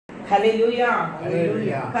ஹல்லேலூயா.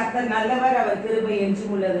 ஹல்லேலூயா. கர்த்தர் நல்லவர், அவர் கிருபை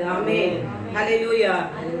என்றும் உள்ளது. ஆமென். ஹல்லேலூயா.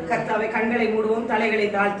 கர்த்தாவே, கண்களை மூடுவோம், தலைகளை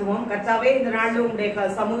தாழ்த்துவோம். கர்த்தாவே, இந்த நாளிலும் உம்முடைய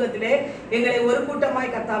சமூகத்திலே எங்களை ஒரு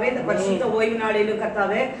கூட்டமாய் கர்த்தாவே இந்த பரிசுத்த ஓய்வு நாளிலும்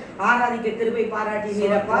கர்த்தாவே ஆராதிக்க கிருபை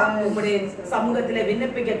பாராட்டினீரப்பா. உம்முடைய சமூகத்திலே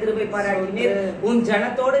விண்ணப்பிக்க கிருபை பாராட்டினீர். உன்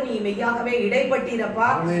ஜனத்தோடு நீ மெய்யாகவே இடைப்பட்டீரப்பா.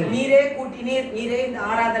 நீரே கூட்டினீர், நீரே இந்த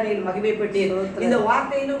ஆராதனையில் மகிமைப்பட்டீர். இந்த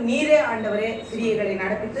வார்த்தையிலும் நீரே ஆண்டவரே கிரியைகளை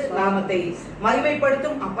நடப்பித்து நாமத்தை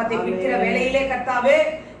மகிமைப்படுத்தும். அப்பத்தை பிடிக்கிற வேளையிலே கர்த்தாவே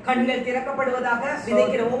கண்கள் திறக்கப்படுவதாக,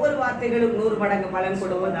 விதைக்கிற ஒவ்வொரு வார்த்தைகளும் 100 மடங்கு பலன்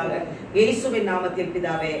கொடுப்பதாக. இயேசுவின் நாமத்தில்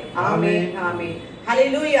பிதாவே, ஆமென். ஆமென்.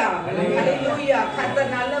 ஹல்லேலூயா. ஹல்லேலூயா. கர்த்தர்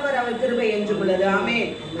நல்லவர், அவர் கிருபை என்றும் உள்ளது. ஆமென்.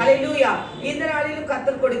 ஹல்லேலூயா. இந்த நாளிலும்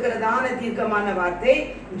கர்த்தர் கொடுக்கிறதான தீர்க்கமான வார்த்தை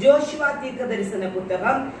ஜோஷுவா தீர்க்க தரிசன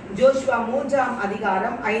புத்தகம், ஜோஷுவா 3ஆம்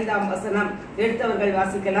அதிகாரம் 5ஆம் வசனம். எடுத்தவர்கள்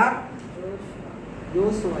வாசிக்கலாம்.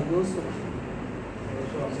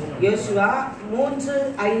 யோசுவா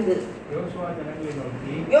 3:5.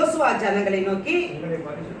 யோசுவா ஜனங்களை நோக்கி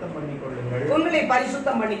உங்களை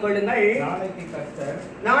பரிசுத்தம் பண்ணிக்கொள்ளுங்கள்,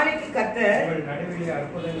 நாளைக்கு கர்த்தர்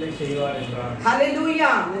அற்புதங்களை செய்வார் என்றார்.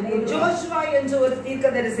 ஹல்லேலூயா. ஜோஷுவா என்று ஒரு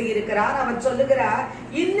தீர்க்கதரிசி இருக்கிறார். அவர் சொல்லுகிறார்,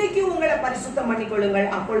 இன்னைக்கு உங்களை பரிசுத்தம் பண்ணிக்கொள்ளுங்கள்,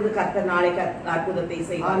 அப்பொழுது கர்த்தர் நாளைக்கு அற்புதத்தை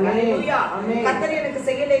செய்வார். ஹல்லேலூயா. கர்த்தர் எனக்கு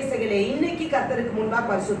செய்யலே இன்னைக்கு கர்த்தருக்கு முன்பாக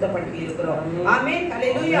பரிசுத்தப்படுத்தி இருக்கிறோம். ஆமென்.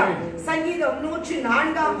 ஹல்லேலூயா. சங்கீதம்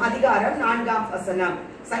 104ஆம் அதிகாரம் 4ஆம் வசனம்.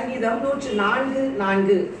 சங்கீதம்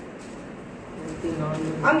 104:4.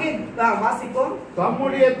 அங்கே வாசிப்போம்.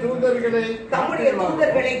 தம்முடைய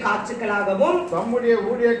தூதர்களை காற்றுகளாகவும் தம்முடைய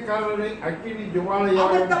ஊழியக்காரரை அக்கினி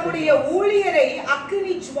ஜுவாலையாகவும் தம்முடைய ஊழியரை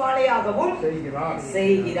அக்கினி ஜுவாலையாகவும்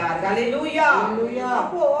செய்கிறார். ஹல்லேலூயா.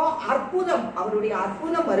 அப்போ அற்புதம், அவருடைய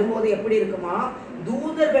அற்புதம் வரும்போது எப்படி இருக்குமா?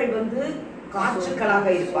 தூதர்கள் காற்றுகளாக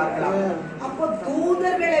இருப்பார்களா? அப்போ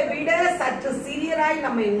தூதர்களை விட சற்று சிறியராய்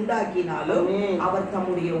நம்மை உண்டாக்கினாலும் அவர்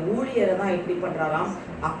தம்முடைய ஊழியரை தான் எப்படி பண்றாராம்?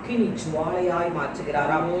 அக்கினி ஜுவாலையாய்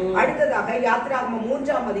மாற்றுகிறாராம். அடுத்ததாக யாத்திராகமம்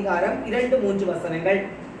 3ஆம் அதிகாரம் 2-3 வசனங்கள்.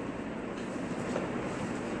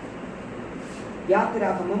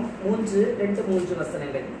 யாத்திராகமம் 3:2-3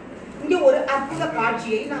 வசனங்கள். இங்க ஒரு அற்புத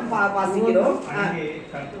காட்சியை நாம் வாசிக்கிறோம்.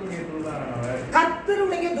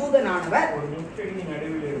 கர்த்தருடைய தூதனானவர்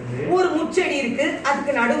ஒரு முச்செடி இருக்கு,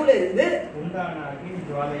 அதுக்கு நடுவுல இருந்து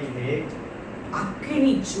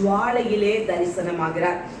அக்கினி ஜுவாலையிலே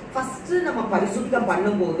தரிசனமாகிறார். ஃபர்ஸ்ட் நம்ம பரிசுத்தம்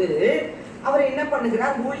பண்ணும்போது அவர் என்ன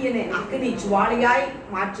பண்ணுகிறார்? ஊழியனை அக்கினி ஜுவாலையாய்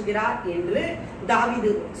மாற்றுகிறார் என்று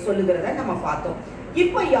தாவீது சொல்லுகிறத நம்ம பார்த்தோம்.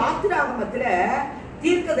 இப்ப யாத்திராகமத்துல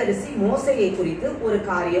தீர்க்கதரிசி மோசேயை குறித்து ஒரு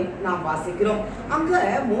காரியம் நாம் வாசிக்கிறோம். அங்க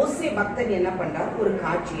மோசே பக்தன் என்ன பண்றார்? ஒரு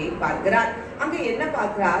காட்சியை பார்க்கிறார். அங்க என்ன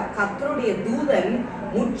பார்க்கிறார்? கர்த்தருடைய தூதன்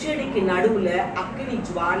முச்செடிக்கு நடுவுல அக்கினி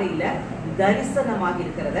ஜுவாலையில தரிசனமாக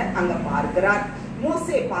இருக்கிறத அங்க பார்க்கிறார்.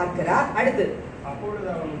 மோசே பார்க்கிறார். அடுத்து அப்பொழுது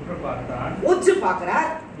அவன் உற்று பார்க்கிறார்.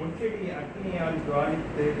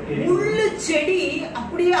 முள்ளு செடி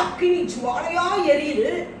அப்படியே அக்கினி ஜுவாலையா எரியுது.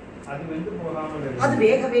 அது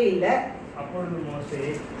வேகவே இல்லை.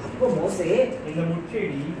 அப்போ மோசே இந்த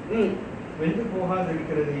முச்செடி வெந்து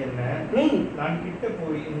போகாதிருக்கிறது என்ன? நான் கிட்ட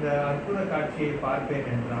போய் இந்த அற்புத காட்சியை பார்ப்பேன்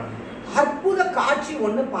என்றான். அற்புத காட்சி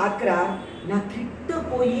ஒண்ணு பார்க்கிறார். நான் கிட்ட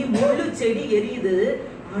போய் முள்ளு செடி எரியுது,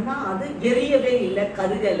 ஆனா அது எரியவே இல்லை,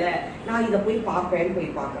 கருகல. நான் இத போய் பார்ப்பேன்னு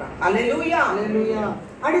போய் பார்க்கிறான். அல்லேலூயா. அல்லேலூயா.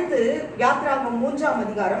 அடுத்து யாத்திராகமம் 3ஆம்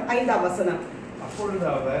அதிகாரம் 5ஆம் வசனம். அப்பொழுது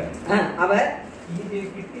அவர்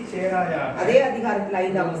கிட்டி சேராயாக, அதே அதிகாரத்துல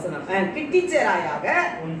 5ஆம் வசனம், கிட்டி சேராயாக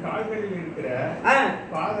உன் கால்களில் இருக்கிற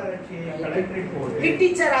பாதரட்சியை கழற்றி போடு. கிட்டி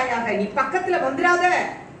சேராயாக நீ பக்கத்துல வந்துடாத.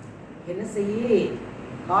 என்ன செய்ய?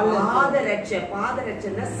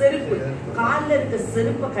 பாதரட்சைன்னா செருப்பு, கால்ல இருக்க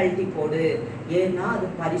செருப்பை கழட்டி போடு. ஏன்னா அது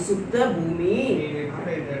பரிசுத்த பூமி.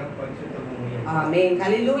 ஆமென்.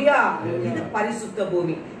 ஹல்லேலூயா. இது பரிசுத்த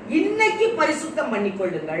பூமி. இன்னைக்கு பரிசுத்தம்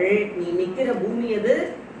பண்ணிக்கொள்ளுங்கள். நீ நிக்கிற பூமி எது?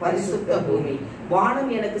 பரிசுத்த பூமி.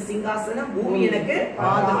 வானம் எனக்கு சிங்காசனம், பூமி எனக்கு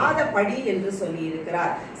பாதபடி என்று சொல்லி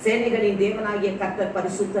இருக்கிறார். சேனைகளின் தேவனாகிய கர்த்தர்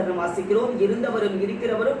பரிசுத்தர் வாசிக்கிறோம். இருந்தவரும்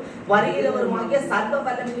இருக்கிறவரும் வருகிறவருமாகிய சர்வ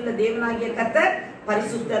வல்லமையுள்ள தேவனாகிய கர்த்தர்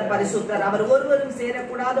பரிசுத்தர் பரிசுத்தர். அவர் ஒருவரும்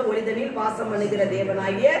சேரக்கூடாத ஒளிதனில் வாசம் பண்ணுகிற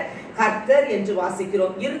தேவனாகிய கர்த்தர் என்று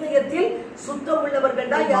வாசிக்கிறோம். இருதயத்தில் சுத்தம்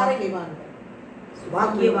உள்ளவர்கள் தான் யாரை?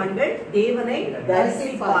 பாக்கியவான்கள், தேவனை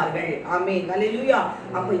தரிசிப்பார்கள். ஆமென். ஹல்லேலூயா.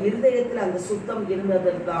 அப்ப இருதயத்தில் அந்த சுத்தம்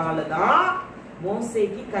இருந்ததனாலதான்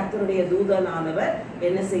மோசேக்கு கர்த்தருடைய தூதனானவர்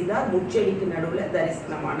என்ன செய்தார்? முச்செடிக்கு நடுவுல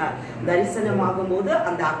தரிசனமானார். தரிசனமாகும் போது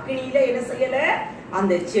அந்த அக்கினியில என்ன செய்யல?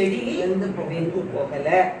 அந்த செடி வெந்து போகல.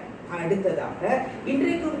 அடுத்ததாக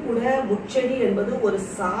இன்றைக்கும் கூட முட்செடி என்பது ஒரு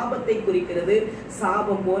சாபத்தை குறிக்கிறது.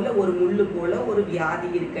 சாபம் போல, ஒரு முள்ளு போல ஒரு வியாதி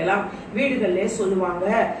இருக்கலாம். வீடுகள்ல சொல்லுவாங்க,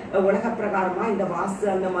 உலக பிரகாரமா இந்த வாஸ்து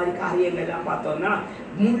அந்த மாதிரி காரியங்கள் எல்லாம் பார்த்தோம்னா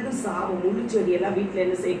முள்ளு சாபம், முள்ளு செடி எல்லாம் வீட்டுல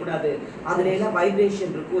என்ன செய்யக்கூடாது, அதுல எல்லாம்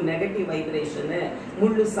வைப்ரேஷன் இருக்கும், நெகட்டிவ் வைப்ரேஷன்,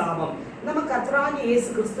 முள்ளு சாபம். நம்ம கர்த்தராகிய இயேசு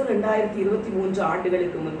கிறிஸ்து 2023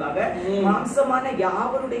 ஆண்டுகளுக்கு முன்பாக மாம்சமான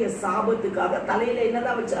யாவருடைய சாபத்துக்காக தலையில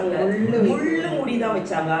என்னதான் வச்சாங்க, முள்ளு முடிதான்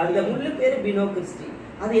வச்சாங்க. அந்த முள்ளு பேரு பினோகிறிஸ்டி.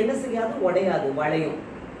 அது என்ன செய்யாது, உடையாது, வளையும்.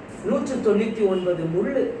 199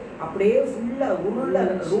 முள்ளு அப்படியே ஃபுல்லா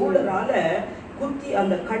ரூலரால குத்தி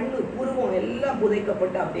அந்த கண்ணு புருவம் எல்லாம்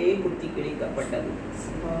புதைக்கப்பட்டு அப்படியே குத்தி கிழிக்கப்பட்டது.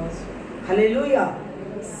 ஹல்லேலூயா.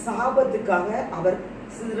 சாபத்துக்காக அவர்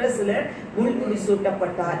சில முள்முடி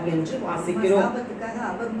சூட்டப்பட்டார் என்று வாசிக்கிறோம்.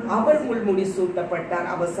 அவர் முள்முடி சூட்டப்பட்டார்.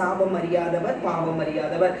 அவர் சாபம் அறியாதவர், பாவம்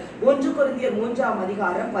அறியாதவர். 1 கொரிந்தியர் 3ஆம்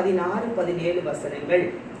அதிகாரம் 16, 17 வசனங்கள்.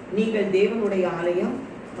 நீங்கள் தேவனுடைய ஆலயம்.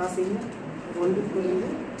 வாசிங்க.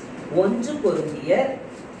 1 கொரிந்தியர்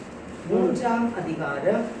 3ஆம்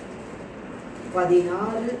அதிகாரம்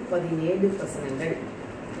 16, 17 வசனங்கள்.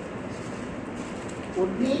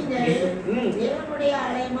 நீங்கள் தேவனுடைய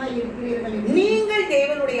ஆலயமாய் இருக்கிறீர்கள்.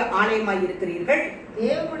 தேவனுடைய ஆலயமாய் இருக்கிறீர்கள்.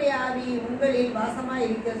 தேவனுடைய ஆவி உங்களில் வாசமாய்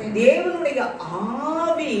இருக்கிறது. தேவனுடைய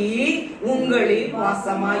ஆவி உங்களில்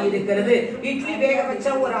வாசமாய் இருக்கிறது. இட்லி வேக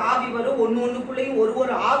வச்சா ஒரு ஆவி வரும், ஒண்ணுக்குள்ளேயும்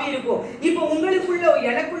ஒரு ஆவி இருக்கும். இப்ப உங்களுக்குள்ள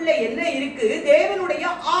எனக்குள்ள என்ன இருக்கு, தேவனுடைய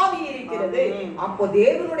ஆவி இருக்கிறது. அப்போ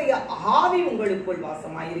தேவனுடைய ஆவி உங்களுக்குள்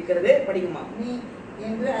வாசமாய் இருக்கிறது. படிக்குமா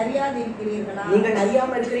என்று அறியாதிருக்கிறீர்களா? நீங்கள்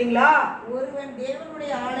அறியாம இருக்கிறீங்களா? ஒருவன்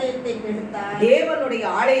தேவனுடைய ஆலயத்தை கெடுத்தால், தேவனுடைய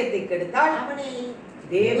ஆலயத்தை கெடுத்தால் அவனை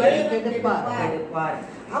தேவன் கெடுப்பார்.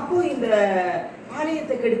 அப்போ இந்த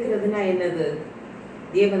ஆலயத்தை கெடுக்கிறதுனா என்னது?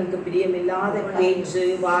 தேவனுக்கு பிரியமில்லாத பேச்சு,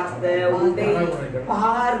 வார்த்தை, உடை,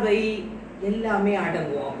 பார்வை எல்லாமே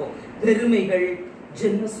அடங்கும். அப்போ பெருமைகள்,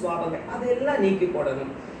 ஜென்ம சுவாபங்கள் அதெல்லாம் நீக்கி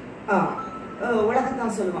போடணும்.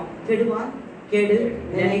 உலகத்தான் சொல்லுவான், கெடுவான் கெடு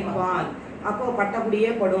நினைப்பான். அப்போ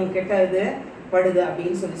பட்டபடியே படும், கெட்டது படுது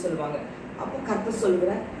அப்படின்னு சொல்லுவாங்க. அப்போ கர்த்தர்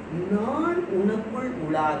சொல்லுகிற, நான் உனக்குள்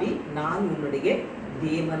உலாவி நான் உன்னுடைய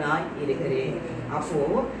தேவனாய் இருக்கிறேன். அப்போ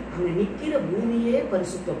அங்க நிக்கிற பூமியே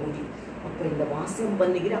பரிசுத்த பூமி. அப்ப இந்த வாசம்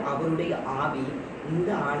பண்ணுகிற அவருடைய ஆவி இந்த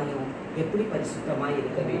ஆலயம் எப்படி பரிசுத்தமாய்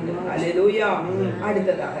இருக்க வேண்டும். அல்லேலூயா.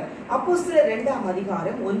 அடுத்ததாக அப்போஸ்தலர் 2ஆம்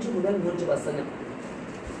அதிகாரம் 1 முதல் 3 வசனம்.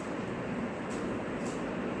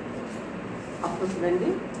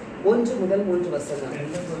 அப்போஸ்தலர் 1 முதல் 3 வசனம்.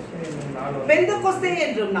 பெந்தெகோஸ்தே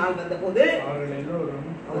என்னும் நாள் வந்தபோது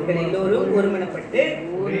அவர்கள் எல்லோரும் ஒருமனப்பட்டு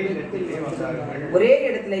ஒரே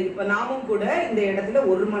இடத்துல, இப்ப நாமும் கூட இந்த இடத்துல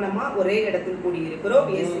ஒரு மனமா ஒரே இடத்தில் கூடி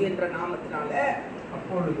இருக்கிறோம் இயேசு என்ற நாமத்தினால.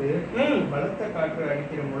 அப்பொழுது பலத்த காற்று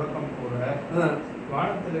அடிக்கிற முழக்கம் கூட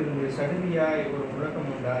வானத்திலிருந்து சடுதியாய் ஒரு முழக்கம்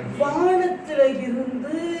உண்டாகி, வானத்துல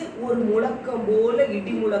இருந்து ஒரு முழக்கம் போல,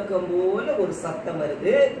 இடி முழக்கம் போல ஒரு சத்தம்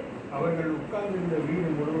வருது. அவர்கள் உட்கார்ந்திருந்த வீடு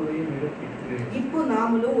முழுவதையும் நிரப்பிற்று. இப்போ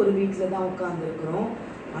நாமளும் ஒரு வீட்டுல தான் உட்கார்ந்து இருக்கிறோம்.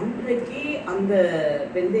 அன்றைக்கு அந்த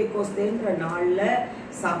பெந்தெகோஸ்தேன்ற நாள்ல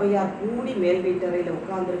சபையார் கூடி மேல் வீட்டறையில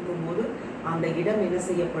உட்கார்ந்து இருக்கும் போது அந்த இடம் என்ன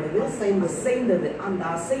செய்யப்படுது, அசைந்தது. அந்த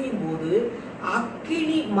அசையும் போது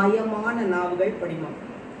அக்கினி மயமான நாவுகள் படிமம்,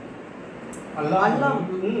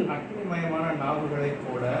 அக்னிமயமான நாவுகளை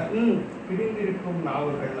போல பிரிந்திருக்கும்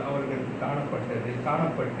நாவுகள் அவர்களுக்கு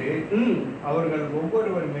காணப்பட்டு அவர்கள்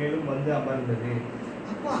ஒவ்வொருவர் மேலும் வந்து அமர்ந்தது.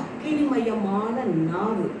 அப்போ அக்கினிமயமான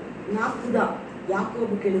நாவு, நாக்குதான்.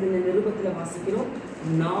 யாக்கோபுக்கு எழுதின நிருபத்துல வாசிக்கிறோம்,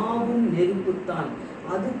 நாவும் நெருப்புத்தான்,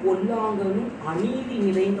 அது பொல்லாங்கனும் அநீதி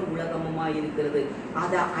நிறைந்த உலகமுமாய் இருக்கிறது.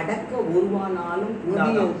 அதை அடக்க ஒருவானாலும்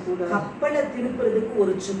கூடாது. கப்பலை திருப்புறதுக்கு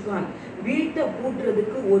ஒரு சுக்கான், வீட்டை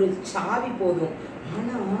பூட்டுறதுக்கு ஒரு சாவி போதும்.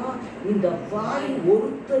 ஆனா இந்த வாய்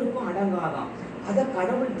ஒருத்தருக்கும் அடங்காதான். அத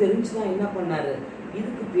கடவுள் தெரிஞ்சுதான் என்ன பண்ணாரு,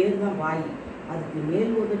 இதுக்கு பேர் தான் வாய். அதுக்கு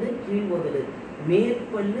மேல் உதடு கீழ் உதடு,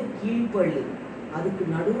 மேற்பல்லு கீழ்பல்லு, அதுக்கு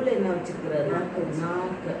நடுவுல என்ன வச்சிருக்கிறாரு,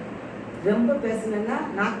 நாக்கு. ரொம்ப பேசினா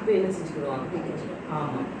நாக்கு போய் என்ன செஞ்சுக்கிடுவாங்க.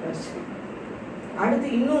 ஆமா. அடுத்து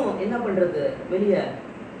இன்னும் என்ன பண்றது, வெளிய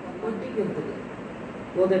ஒட்டிக்கிறதுக்கு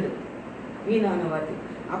உதடு, வீணான வார்த்தை.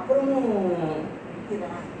 அப்புறமும்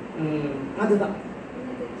அதுதான்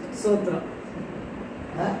சோத்திரம்.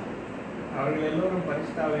 அவர்கள் எல்லோரும்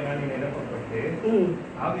பரிசுத்தாவியினால் நிரப்பப்பட்டு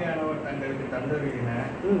ஆவியானவர் தங்களுக்கு தந்தருளின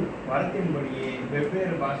வரத்தின்படியே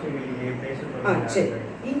வெவ்வேறு பாஷைகளிலே பேசப்படுகிறார்கள்.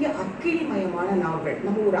 இங்க அக்கினிமயமான நாவல்,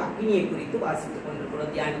 நம்ம ஒரு அக்கினியை குறித்து வாசித்துக்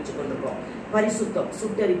கொண்டிருக்கிறோம், தியானிச்சு கொண்டிருக்கிறோம். பரிசுத்தம்,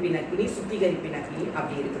 சுட்டரிப்பின் அக்கினி, சுத்திகரிப்பின் அக்கினி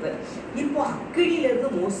அப்படி இருக்குது. இப்போ அக்கினியில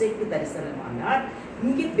இருந்து மோசேக்கு தரிசனமானார்.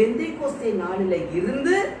 இங்க பெந்தெகோஸ்தே நாளில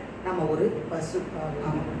இருந்து நம்ம ஒரு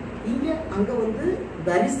இங்க அங்க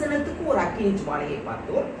தரிசனத்துக்கு ஒரு அக்கினி ஜுவாலையை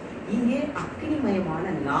பார்த்தோம். இங்கே அக்கினிமயமான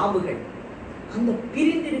நாவுகள், அந்த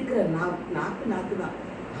பிரிந்திருக்கிற நாக்கு தான்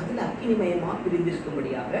அதுல அக்கினிமயமா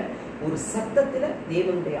பிரிந்திருக்கும்படியாக ஒரு சத்தத்துல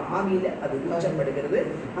தேவனுடைய ஆவியில அது ஊற்றப்படுகிறது.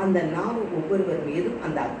 அந்த நாவு ஒவ்வொருவர் மீதும்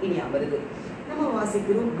அந்த அக்கினி அமருது. நம்ம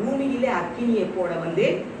வாசிக்கிறோம், பூமியிலே அக்கினியை போட வந்து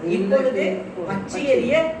இப்பொழுது பற்றி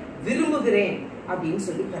எறிய விரும்புகிறேன் அப்படின்னு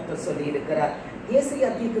சொல்லி கர்த்தர் சொல்லி இருக்கிறார். ஏசாயா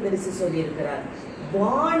தீர்க்கதரிசி சொல்லி இருக்கிறார்,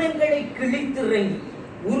 வானங்களை கிழித்திறங்கி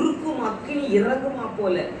உருக்கும் அக்கினி இறங்குமா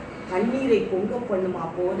போல, தண்ணீரை பொங்க பண்ணுமா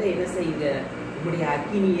போல என்ன செய்யுங்க, இப்படி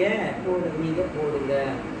அக்கினிய நீங்க போடுங்க.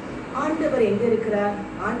 ஆண்டவர் எங்க இருக்கிறார்?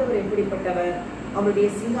 ஆண்டவர் எப்படிப்பட்டவர்? அவருடைய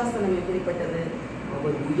சிங்காசனம் எப்படிப்பட்டது?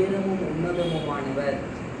 அவர் உயரமும் உன்னதமுமானவர்.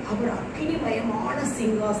 அவர் அக்கினிமயமான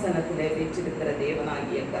சிங்காசனத்திலே வீற்றிருக்கிற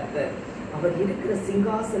தேவனாகிய கர்த்தர். அவர் இருக்கிற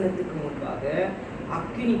சிங்காசனத்துக்கு முன்பாக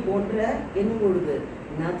அக்கினி போன்ற என்ன பொழுது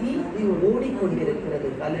நதி ஓடிக்கொண்டிருக்கிறது.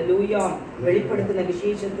 அல்லேலூயா. வெளிப்படுத்தின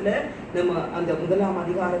விசேஷத்துல நம்ம அந்த 1ஆம்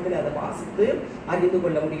அதிகாரத்துல அதை வாசித்து அறிந்து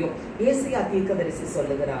கொள்ள முடியும். ஏசாயா தீர்க்கதரிசி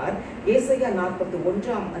சொல்லுகிறார், ஏசாயா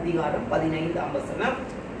 41ஆம் அதிகாரம் 15ஆம் வசனம்,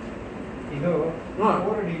 இதோ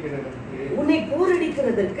உன்னை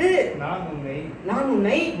போரடிக்கிறதற்கு நான்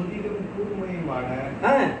உன்னை கூர்மையுமான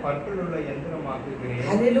பற்களுள்ள யந்திரமாக்குகிறேன்.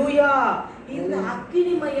 அல்லேலூயா. இந்த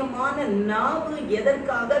அக்கினிமயமான நாவு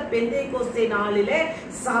எதற்காக பெந்தேகோஸ்தே நாளிலே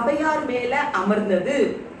சபையார் மேல அமர்ந்தது?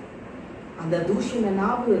 அந்த தூஷண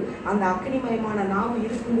நாவு, அந்த அக்கினிமயமான நாவு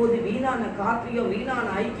இருக்கும்போது வீணான காரியம், வீணான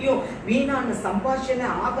ஐக்கியம், வீணான சம்பாஷணை,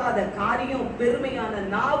 ஆகாத காரியம், பெருமையான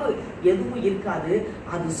நாவு எதுவும் இருக்காது.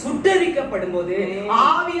 அது சுட்டரிக்கப்படும் போது,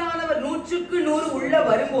 ஆவியானவர் 100க்கு 100 உள்ள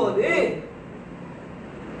வரும்போது,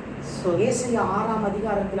 ஏசாயா 6ஆம்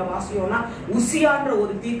அதிகாரத்துல வாசியோனா உசியான்ற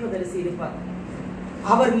ஒரு தீர்க்கதரிசி இருப்பார்.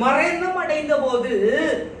 அவர் மரணம் அடைந்த போது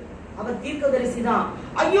அவர் தீர்க்கதரிசி தான்.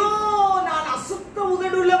 ஐயோ, நான் அசுத்த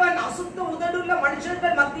உதடுள்ளவன், அசுத்த உதடுள்ள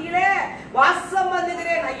மனுஷர்கள் மத்தியிலே வாசம்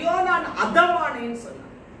பண்ணுகிறேன், ஐயோ நான் அதமானேன்னு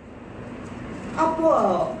சொன்னார். அப்போ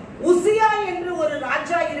உசியா என்று ஒரு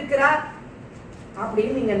ராஜா இருக்கிறார்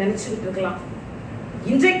அப்படின்னு நீங்க நினைச்சுக்கிட்டு இருக்கலாம்.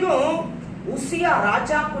 இன்றைக்கும் உசியா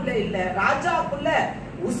ராஜாக்குள்ள இல்ல, ராஜாக்குள்ள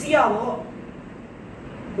உசியாவோ,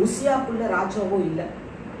 உசியாக்குள்ள ராஜாவோ இல்ல.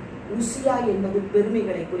 உசியா என்பது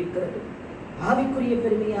பெருமைகளை குறிக்கிறது. ஆவிக்குரிய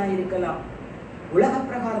பெருமையா இருக்கலாம், உலக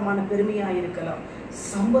பிரகாரமான பெருமையா இருக்கலாம்,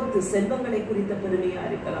 சம்பத்து செல்வங்களை குறித்த பெருமையா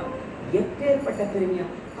இருக்கலாம், எப்பேற்பட்ட பெருமையா.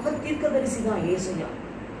 அவர் தீர்க்கதரிசி தான் ஏசாயா.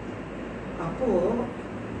 அப்போ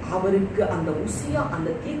அவருக்கு அந்த உசியா,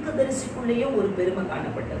 அந்த தீர்க்கதரிசிக்குள்ளேயே ஒரு பெருமை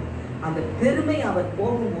காணப்பட்டது. அந்த பெருமை அவர்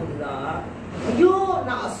போகும்போதுதான், ஐயோ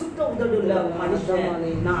நான் அசுத்த உதடுள்ள மனுஷன்,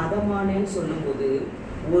 நான் அதமானேன்னு சொல்லும் போது,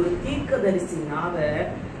 ஒரு தீர்க்கதரிசி நாவ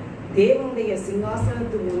தேவனுடைய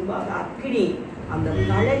சிங்காசனத்துக்கு முன்பாக அக்கினி அந்த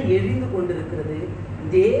தழல் எரிந்து கொண்டிருக்கிறது.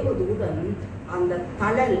 தேவதூதன் அந்த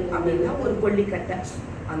தழல் அப்படின்னா ஒரு கொல்லிக்கட்டை,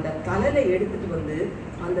 அந்த தழலை எடுத்துட்டு வந்து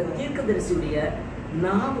அந்த தீர்க்கதரிசியுடைய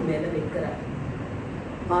நாவு மேல வைக்கிறார்.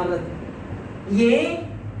 ஏன்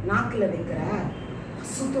நாக்குல வைக்கிறார்?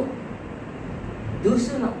 அசுத்தம்,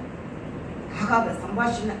 தூஷணம், ஆகாத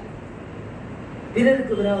சம்பாஷணை,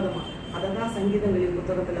 பிறருக்கு விரோதமா. அததான் சங்கீதங்களின்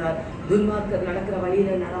புத்தகத்துல, துன்மார்க்கர் நடக்கிற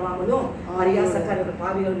வழியில நடவாமலும், பரியாசக்காரர்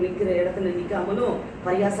பாவிகள் நிக்கிற இடத்துல நிக்காமலும்,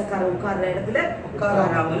 பரியாசக்காரர் உட்கார்ற இடத்துல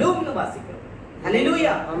உட்காராமலும் வாசிக்கிறோம்.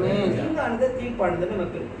 அல்லேலூயா. தீங்கானது தீர்ப்பானது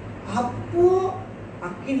நமக்கு. அப்போ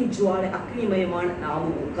அக்கினி ஜுவாலை, அக்கினிமயமான நாவு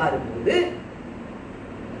உட்காரும் போது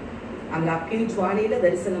அங்க அக்கினி ஜுவாலையில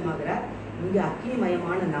தரிசனமாகிறார். இங்க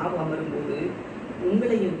அக்கினிமயமான நாவு அமரும் போது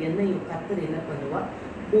உங்களையும் என்னையும் கர்த்தர் என்ன பண்ணுவார்?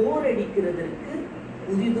 போரடிக்கிறதற்கு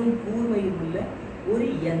புதிதும் கூர்மையும் உள்ள ஒரு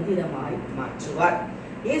யந்திரமாய் மாற்றுவார்.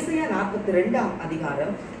 ஏசாயா 42ஆம்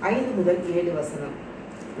அதிகாரம் 5 முதல் 7 வசனம்.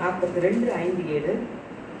 42, 5, 7.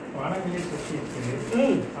 வானங்களை சுற்றிட்டு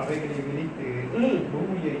அவைகளை விரித்து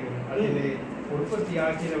பூமியையும் அதிலே உற்பத்தி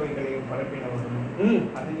ஆகிறவைகளையும் பரப்பினவரும்,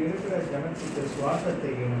 அதில் இருக்கிற ஜனத்துக்கு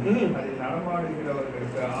சுவாசத்தையும் அதில்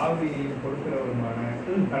நடமாடுகிறவர்களுக்கு ஆவியையும் கொடுக்கிறவருமான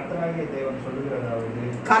கர்த்தராகிய தேவன் சொல்லுகிறதாவது,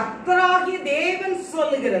 கர்த்தராகிய தேவன்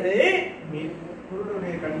சொல்லுகிறது, நீ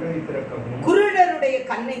குருடருடைய கண்ணை திறக்கவும், குருடருடைய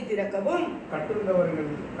கண்ணை திறக்கவும்,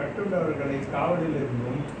 கட்டுண்டவர்களை காவலில்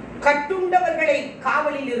இருந்தும், கட்டுண்டவர்களை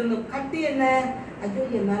காவலில் இருந்தும். கட்டு என்ன? ஐயோ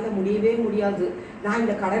என்னால முடியவே முடியாது, நான்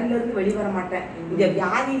இந்த கடன்ல இருந்து வெளிவர மாட்டேன், இந்த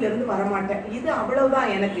வியாதியில இருந்து வரமாட்டேன், இது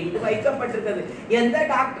அவ்வளவுதான், எனக்கு இது வைக்கப்பட்டிருக்கிறது, எந்த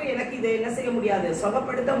டாக்டர் எனக்கு இதை என்ன செய்ய முடியாது,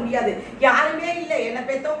 சுகப்படுத்த முடியாது, யாருமே இல்லை, என்ன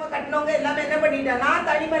பெத்தவங்க கட்டினவங்க எல்லாமே என்ன பண்ணிட்டேன், நான்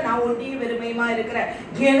தனிமை, நான் ஒண்டியும் வெறுமையுமா இருக்கிறேன்,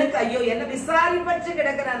 எனக்கு ஐயோ என்ன விசாரிப்பற்று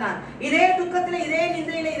கிடக்கிறேன், நான் இதே துக்கத்துல, இதே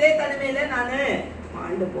நிந்தையில, இதே தனிமையில நானு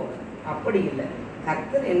ஆண்டு போறேன். அப்படி இல்லை.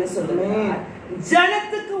 கர்த்தர் என்ன சொல்லுகிறார்?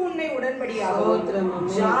 ஜனத்துக்கு உன்னை உடன்படியாகவும்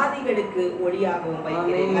ஜாதிகளுக்கு ஒளியாகவும்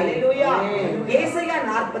வைக்கிறேன். ஹல்லேலூயா. ஏசாயா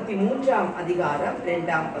 43 அதிகாரம்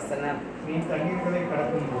 2 வசனம். நீ தண்ணீர்களை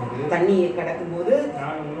கடக்கும்போது தண்ணியை கடக்கும்போது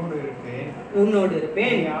நான் உன்னோடு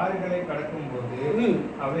இருப்பேன். நீ ஆறுகளை கடக்கும்போது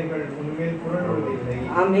அவைகள் உன்மேல் புரளுவதில்லை.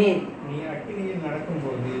 ஆமென். நீ அக்கினியில்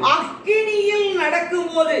நடக்கும்போது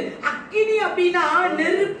அக்கினி அப்படின்னா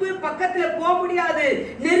நெருப்பு, பக்கத்துல போக முடியாது.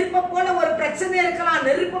 நெருப்ப போல ஒரு பிரச்சனை இருக்கலாம்,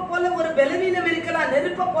 நெருப்ப போல ஒரு பலவீனம் இருக்கலாம்,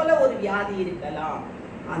 நெருப்ப போல ஒரு வியாதி இருக்கலாம்.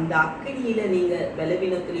 அந்த அக்கினியில நீங்க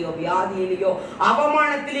பலவீனத்திலேயோ வியாதியிலேயோ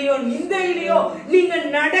அவமானத்திலேயோ நிந்தையிலேயோ நீங்க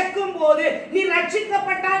நடக்கும் போது நீ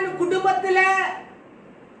ரட்சிக்கப்பட்டான்னு குடும்பத்துல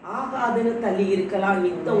ஆகாதுன்னு தள்ளி இருக்கலாம்,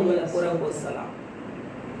 நித்த உங்களை புறம் போசலாம்.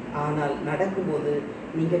 ஆனால் நடக்கும்போது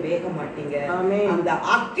நீங்க வேக மாட்டீங்க. அந்த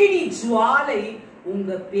அக்கினி ஜுவாலை உங்க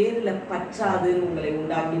பேர்ல பற்றாதுன்னு உங்களை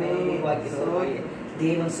உருவாக்கினவர்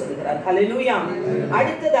தேவன் சொல்கிறார். ஹல்லேலூயா.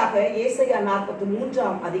 அடுத்ததாக ஏசாயா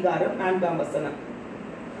 43 அதிகாரம் 4 வசனம்.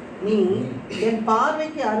 நீ என்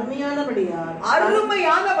பார்வைக்கு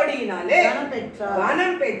அருமையானபடியினாலே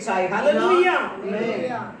கனம் பெற்றாய். ஹல்லேலூயா.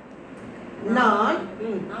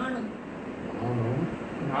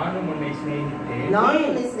 நானும் உன்னை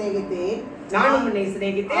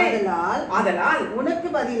சிநேகித்தேன். ஆதலால் உனக்கு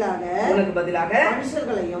பதிலாக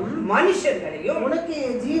மனுஷர்களையும் உனக்கு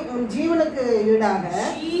ஜீவனுக்கு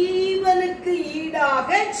ஈடாக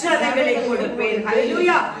ஜனங்களை கொடுப்பேன்.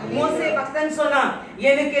 ஹல்லேலூயா. மோசே பக்தன் சொன்னான்,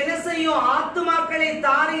 எனக்கு என்ன செய்யும்? ஆத்துமாக்களை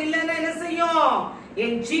தாரு, இல்லைன்னா என்ன செய்யும்?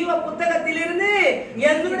 என் ஜீவ புத்தகத்திலிருந்து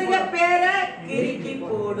என்னுடைய பேரை கிறுக்கி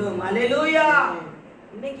போடும். ஹல்லேலூயா.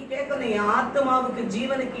 இன்னைக்கு கேட்கணும், என் ஆத்மாவுக்கு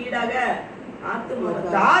ஜீவனுக்கு ஈடாக ஆத்மாவை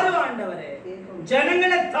தாரு ஆண்டவரே,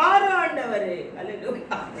 ஜனங்களை தாரு ஆண்டவரே.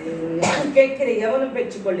 ஹல்லேலூயா. கேட்கிற எவனும்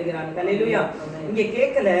பெற்றுக் கொள்ளுகிறான். ஹல்லேலூயா. இங்க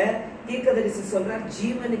கேட்கல, தீர்க்கதரிசி சொல்றார்,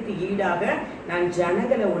 ஜீவனுக்கு ஈடாக நான்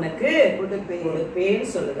ஜனங்களை உனக்கு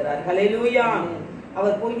கொடுப்பேன் சொல்லுகிறார். ஹல்லேலூயா.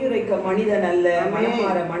 அவர் பொய்யுரைக்க மனிதன் அல்ல,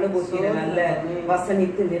 மனமாற மனுபுத்திரன் அல்ல,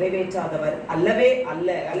 வசனித்து நிறைவேற்றாதவர் அல்லவே அல்ல.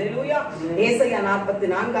 ஹல்லேலூயா. ஏசாயா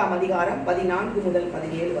 44 அதிகாரம் 14 முதல்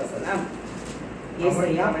 17 வசனம்.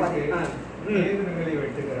 ஏசாயா கேதுருகளை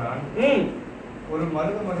வெட்டுகிறான். ஒரு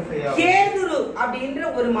மருத மரத்தையாவது, கேதுரு அப்படின்ற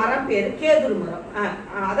ஒரு மரம் பேரு கேதுரு மரம்,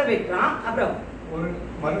 அதை வெட்டுறான். அப்புறம் ஒரு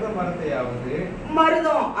மருத மரத்தையாவது,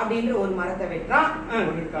 மருதம் அப்படின்ற ஒரு மரத்தை வெட்டுறான்.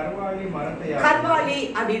 ஒரு கர்வாலி மரத்தையாவது, கர்வாலி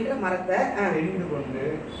அப்படின்ற மரத்தை தெரிந்து கொண்டு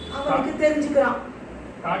அவனுக்கு தெரிஞ்சுக்கிறான்.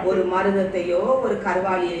 ஒரு மருதத்தையோ ஒரு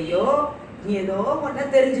கர்வாலியையோ ஏதோ ஒன்ன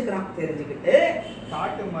தெரிஞ்சுக்கிறான். தெரிஞ்சுக்கிட்டு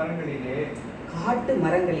காட்டு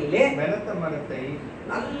மரங்களிலே வெலத்த மரத்தை,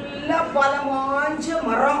 நல்ல பலமாஞ்ச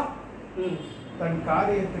மரம், தன்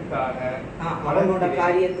காரியத்துக்காக அவனோட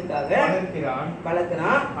காரியத்துக்காக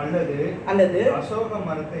வளர்க்கிறான். அல்லது அசோக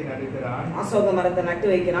மரத்தை நடுகிறான். அசோக மரத்தை நட்டு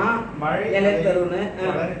வைக்கிறான். மழை தருணு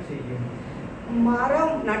செய்யும்.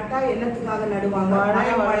 மரம் நட்டா என்னத்துக்காக நடுவாங்க?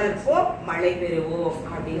 மரம் வளர்ப்போம், மழை பெறுவோம்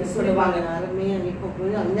அப்படின்னு சொல்லுவாங்க.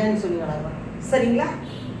 சரிங்களா?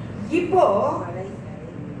 இப்போ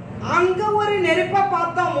அங்க ஒரு நெருப்ப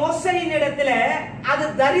பார்த்தோம் மோசையின் இடத்துல. அது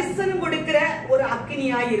தரிசனம் கொடுக்கிற ஒரு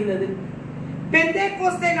அக்கினியாய் இருந்தது.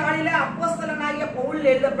 பெந்தேகோஸ்தே நாளில அப்போஸ்தலனாகிய பவுல்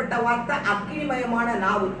எழுதப்பட்ட வார்த்தை அக்கினிமயமான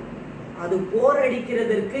நாவு. அது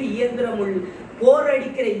போரடிக்கிறதற்கு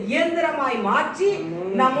போரடிக்கிற இயந்திரமாய் மாற்றி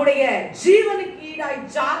நம்முடைய ஜீவனுக்கு ஈடாய்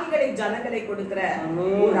ஜாதிகளை ஜனங்களை கொடுக்கிற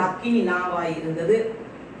ஒரு அக்கினி நாவாய் இருந்தது.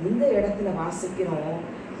 இந்த இடத்துல வாசிக்கிறோம்,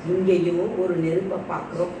 இங்கேயும் ஒரு நெருப்பை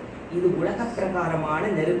பார்க்கிறோம். இது உலக பிரகாரமான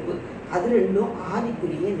நெருப்பு. அது ரெண்டும்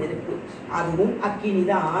ஆவிக்குரிய நெருப்பு. அதுவும்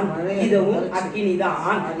அக்கினிதான், இதுவும்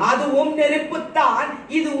அக்கினிதான். அதுவும் நெருப்புத்தான்,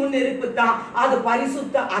 இதுவும் நெருப்புத்தான். அது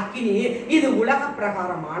பரிசுத்த அக்கினி, இது உலக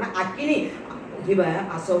பிரகாரமான அக்கினி. இவன்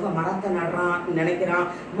அசோக மரத்தை நடுறான், நினைக்கிறான்,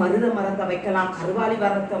 மருத மரத்தை வைக்கலாம், கருவாலி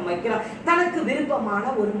மரத்தை வைக்கலாம். தனக்கு விருப்பமான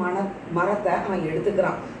ஒரு மரத்தை அவன்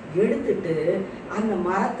எடுத்துக்கிறான். எடுத்துட்டு அந்த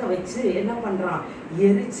மரத்தை வச்சு என்ன பண்றான்?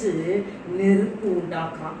 எரிச்சு நெருப்பு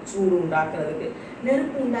உண்டாக்குறான். சூடு உண்டாக்குறதுக்கு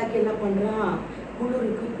நெருப்பு உண்டாக்கி என்ன பண்றான்?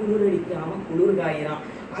 குளிருக்கு குளிர் அடிக்காம குளிர் காயிறான்.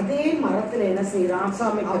 அதே மரத்துல என்ன செய்யறான்?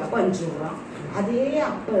 அப்பஞ்சுறான். அதே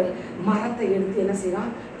மரத்தை எடுத்து என்ன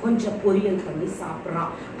செய்யறான்? கொஞ்சம் பொரியல் பண்ணி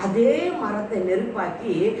சாப்பிட்றான். அதே மரத்தை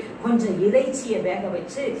நெருப்பாக்கி கொஞ்சம் இறைச்சியை வேக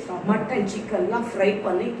வச்சு மட்டன் சிக்கன்லாம் ஃப்ரை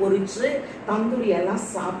பண்ணி பொரிச்சு தந்தூரி எல்லாம்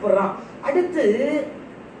சாப்பிட்றான். அடுத்து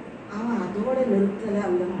அவன் அதோட நிறுத்தல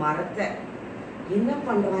அந்த மரத்தை. என்ன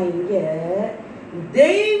பண்றான்? இங்க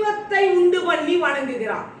தெய்வத்தை உண்டு பண்ணி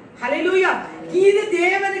வணங்குகிறான். ஹல்லேலூயா. இது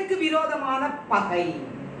தேவனுக்கு விரோதமான பகை.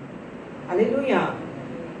 ஹல்லேலூயா.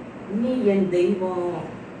 நீ என் தெய்வம்,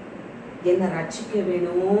 என்ன ரட்சிக்க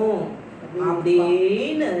வேணும்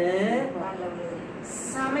அப்படின்னு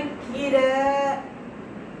சமைக்கிற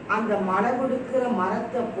அந்த மழை கொடுக்கிற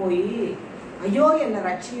மரத்தை போய் ஐயோ என்ன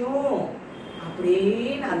ரட்சியும்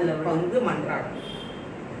அப்படின்னு அதுல வந்து மன்றாடும்.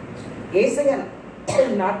 ஏசாயா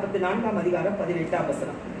 44ஆம் அதிகாரம் 18ஆம்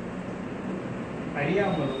வசனம்.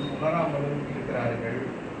 அறியாமலும் உணராமலும் இருக்கிறார்கள்,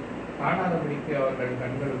 காணாதபடிக்கு அவர்கள்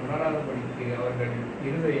கண்கள், உணராதபடிக்கு அவர்கள்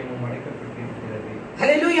இருதயமும் அடைக்கப்பட்டிருக்கிறது.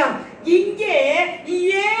 ஹல்லேலூயா. இங்கே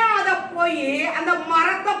ஏன் அத போய் அந்த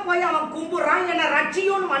மரத்தை போய் அவன் கும்புறான், என்ன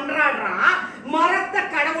ரட்சியும் மன்றாடுறான், மரத்தை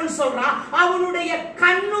கடவுள் சொல்றான். அவனுடைய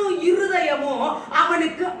கண்ணும் இருதயமும்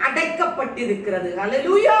அவனுக்கு அடைக்கப்பட்டிருக்கிறது.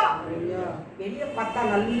 ஹல்லேலூயா. வெளிய பார்த்தா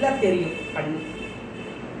நல்லா தெரியும் கண்ணு,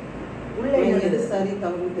 உள்ள எது சரி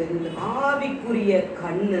தவறு தெரியல. ஆவிக்குரிய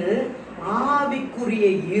கண்ணு, ஆவிக்குரிய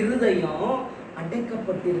இருதயம்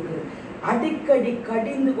அடைக்கப்பட்டிருக்கிறது. அடிக்கடி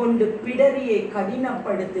கடிந்து கொண்டு பிடரியை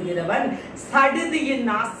கடினப்படுத்துகிறவன் சடுதியின்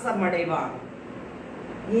நாசமடைவான்.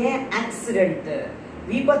 ஏன் ஆக்சிடென்ட்,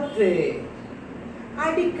 விபத்து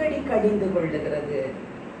அடிக்கடி கடிந்து கொள்ளுகிறது.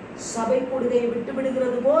 சபை கொடுகையை விட்டு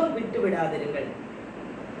விடுகிறது போல் விட்டு விடாதிருங்கள்.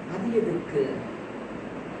 அது எதுக்கு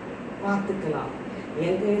பார்த்துக்கலாம்.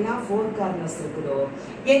 எங்கெல்லாம் 4 கார்னர்ஸ் இருக்குதோ,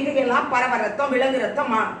 எங்கெல்லாம் பறவை ரத்தம், விலங்கு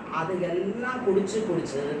ரத்தம், அது எல்லாம் குடிச்சு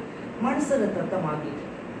மனுஷ ரத்தத்தை வாங்கிட்டு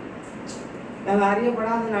நாங்கள்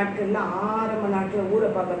அறியப்படாத நாட்கள்ல ஆரம்ப நாட்கள் ஊரை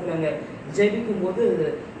பக்கத்துலங்க ஜெபிக்கும் போது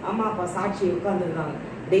அம்மா அப்பா சாட்சி உட்காந்துருக்காங்க.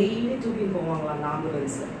 டெய்லி தூக்கிட்டு போவாங்களாம் அந்த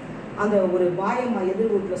ஆம்புலன்ஸ். அந்த ஒரு பாயம்மா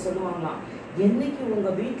எதிர் வீட்டில் சொல்லுவாங்களாம், என்னைக்கு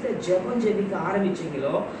உங்க வீட்டுல ஜெபிக்க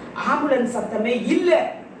ஆரம்பிச்சீங்களோ ஆம்புலன்ஸ் சத்தமே இல்லை.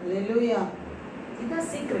 ஹல்லேலூயா. இதுதான்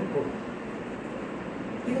சீக்ரெட் கோட்.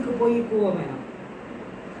 இதுக்கு போய் கூவ வேணாம்.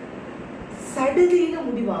 சடுதியில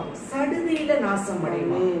முடிவாகும், சடுதியில நாசம்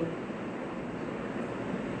அடைவான்.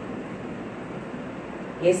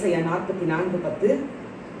 ஏசாயா 44:10.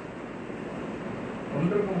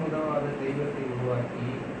 ஒன்றுக்கும் உதவாத தெய்வத்தை உருவாக்கி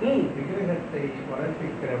விக்கிரகத்தை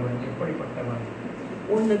வளர்ப்பிக்கிறவன் எப்படிப்பட்டவன்?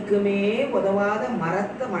 ஒண்ணுக்குமே உதவாத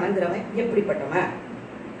மரத்தை வணங்குறவன் எப்படிப்பட்டவன்?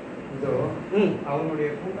 இதோ அவனுடைய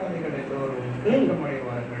கூட்டாளிகள் எல்லோரும்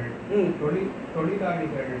வெட்கமடைவார்கள்.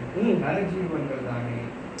 தொழிலாளிகள் நரஜீவன்கள் தானே.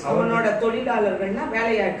 அவனோட தொழிலாளர்கள்னா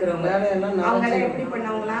வேலையாட்கிறவங்க. அவங்க எப்படி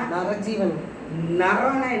பண்ணவங்களா? நரஜீவன்.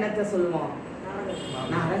 நரனா என்னத்த சொல்லுவோம்?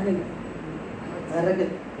 நரகல்.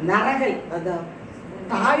 நரகல். நரகல். அதான்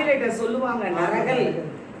டாய்லெட்ட சொல்லுவாங்க நரகல்,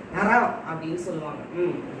 நரம் அப்படின்னு சொல்லுவாங்க.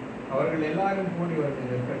 அவர்கள் எல்லாரும் கூடி வந்து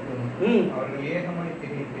நிற்கட்டும். அவர்கள் ஏகமாய்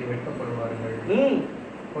திகைத்து வெட்கப்படுவார்கள்.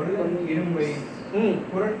 இரும்பை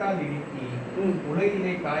புரட்டால் இடுக்கி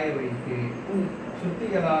உலகிலே காய வைத்து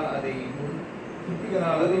சுத்திகளால் அதை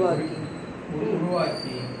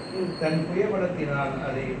உருவாக்கி தன் புயபலத்தினால்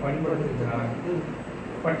அதை பயன்படுத்துகிறான்.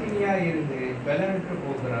 பட்டினியாய் இருந்து பலனற்று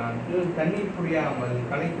போகிறான். தண்ணீர் குடியாமல்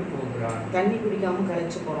களைத்து போகிறான். தண்ணி குடிக்காம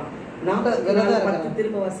களைச்சு போறான். 44:10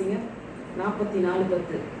 திரும்ப வாசிங்க.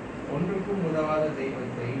 44:10. ஒன்றுக்கும் உதவாத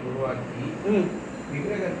தெய்வத்தை உருவாக்கி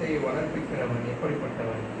விக்கிரகத்தை வளர்ப்பிக்கிறவன்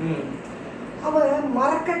எப்படிப்பட்டவன்? அவன்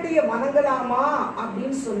மரக்கட்டைய வணங்கலாமா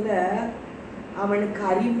அப்படின்னு சொல்ல அவனுக்கு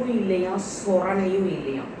அறிவும் இல்லையா, சொரணையும்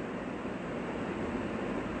இல்லையா.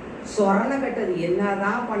 சொரணை கட்டது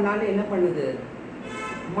என்னதான் பண்ணாலும் என்ன பண்ணுது?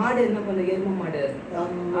 மாடு என்ன பண்ணு, எரும மாடு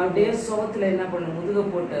அப்படியே சோத்துல என்ன பண்ணு, முதுக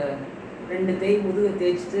போட்டு 2 தேய் முதுக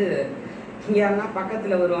தேய்ச்சிட்டு இங்கன்னா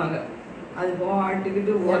பக்கத்துல வருவாங்க. அது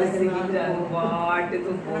பாட்டுக்கிட்டு உரசிக்கிட்டு அது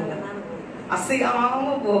பாட்டுக்கு போகும், அசையாம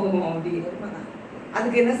போகும். அப்படி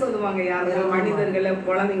அதுக்கு என்ன சொல்லுவாங்க யாரும் மனிதர்களை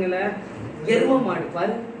குழந்தைங்களை? எரும மாடு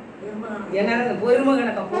பாரு, என்ன பொறுமை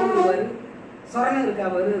கணக்கா போடுவாரு, சொரணை இருக்கா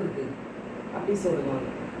வரு இருக்கு அப்படி சொல்லுவாங்க.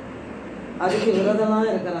 அதுக்கு விரதமா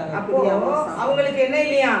இருக்கிறாங்க. அப்போ அவங்களுக்கு என்ன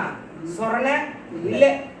இல்லையா? சொரணை இல்ல,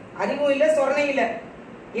 அறிவும் இல்ல, சொரணை இல்ல.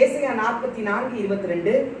 ஏசாயா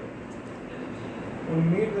 44:22.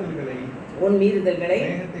 உன் மீறுதல்களை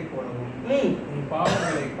மேகத்தை போலவும் உன்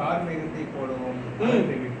பாவங்களை கார்மேகத்தை போலவும்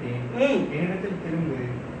விட்டேன். என்னிடத்தில் திரும்பு,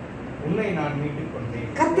 உன்னை நான் மீட்டுக் கொண்டேன்.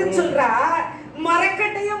 கர்த்தர் சொல்றா,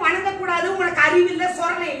 மரக்கட்டைய வணங்கக்கூடாது, உனக்கு அறிவு இல்ல,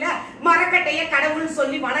 சொரணை இல்ல, மரக்கட்டைய கடவுள்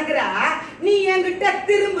சொல்லி வணங்குறா, நீ என்கிட்ட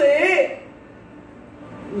திரும்பு.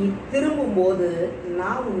 நீ திரும்பும் போது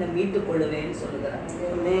நான் உன்னை மீட்டுக் கொள்ளுவேன்னு சொல்லுகிறார்.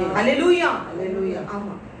 அல்லேலூயா. அல்லேலூயா.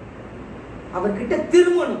 ஆமா, அவர்கிட்ட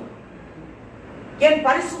திரும்பணும். என்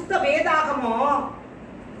பரிசுத்த வேதாகமோ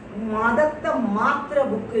மதத்தை மாத்திர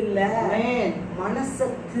புக் இல்ல, மனச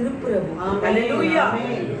திருப்புற புக். அல்லேலூயா.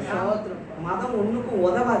 மதம் ஒண்ணுக்கும்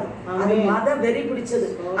உதவாது, அது மத வெறி பிடிச்சது,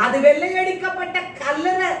 அது வெள்ளையடிக்கப்பட்ட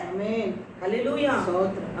கல்லறை. அல்லேலூயா.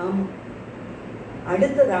 ஆமா.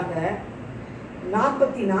 அடுத்ததாக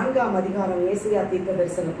 44ஆம் அதிகாரம் ஏசாயா தீர்க்க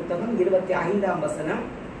தரிசன புத்தகம் 25ஆம் வசனம்.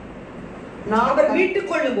 அவர் மீட்டுக்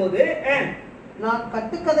கொள்ளும் போது நான்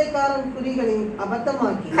கட்டுக்கதைக்காரன் குறிகளை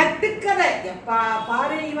அபத்தமாக்கி. கட்டுக்கதை எப்பா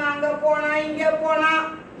பாரு, இவன் அங்க போனா இங்க போனா,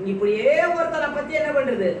 இப்படியே ஒருத்தனை பத்தி என்ன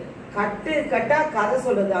பண்றது, கட்டு கட்டா கதை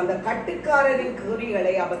சொல்றது. அந்த கட்டுக்காரரின்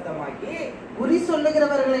குறிகளை அபத்தமாக்கி குறி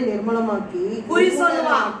சொல்லுகிறவர்களை நிர்மலமாக்கி குறி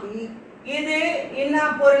சொல்லுவான். இது என்ன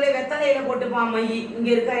பொருளை வெத்தலையில போட்டுப்பான் மைய. இங்க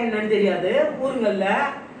இருக்கா என்னன்னு தெரியாது, ஊருங்கள்ல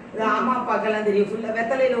அம்மா அப்பாக்கெல்லாம் தெரியும். ஃபுல்லா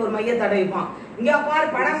வெத்தலையில ஒரு மைய தடவிப்பான். இங்க பாரு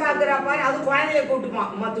படம் பாக்குறா பாரு, அது குழந்தைய கூட்டுப்பான்.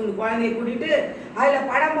 மத்தவங்க குழந்தைய கூட்டிட்டு அதுல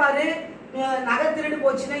படம் பாரு, நகை திருடு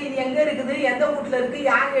போச்சுன்னா இது எங்க இருக்குது, எந்த வீட்டுல இருக்கு,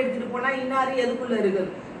 யார் எடுத்துட்டு போனா இன்னாரு எதுக்குள்ள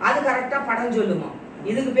இருக்குது, அது கரெக்டா படம் சொல்லுமா.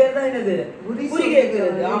 இதுக்கு பேர் தான் என்னது, குறி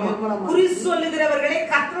கேட்கிறது. ஆமா, குறி சொல்லுகிறவர்களை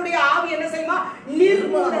கர்த்தருடைய ஆவி என்ன செய்யுமா,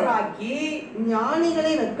 நிர்மூலராக்கி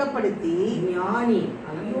ஞானிகளை வெட்கப்படுத்தி. ஞானி,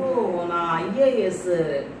 ஐயோ நான் IAS,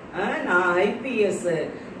 நான் IPS,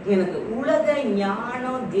 எனக்கு உலக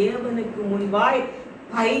ஞானம் தேவனுக்கு முன்பாய்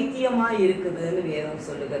பைத்தியமா இருக்குதுன்னு வேதம்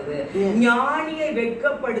சொல்லுகிறது. ஞானியை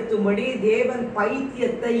வெட்கப்படுத்தும்படி தேவன்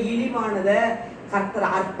பைத்தியத்தை, இழிவானத, கர்த்தர்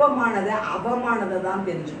அற்பமானத, அவமானதை தான்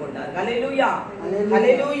தெரிஞ்சு கொண்டார். ஹல்லேலூயா,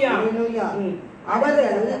 ஹல்லேலூயா.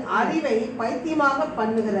 அவர்கள் அறிவை பைத்தியமாக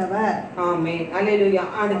பண்ணுகிறவர். ஆமென், ஹல்லேலூயா.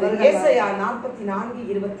 அடுத்து ஏசாயா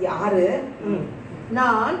 44:26.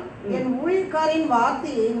 நான் என் ஊழியக்காரின்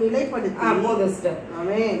வார்த்தையை நிலைப்படுத்தி.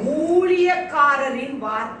 ஊழியக்காரரின்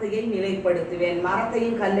வார்த்தையை நிலைப்படுத்துவேன்.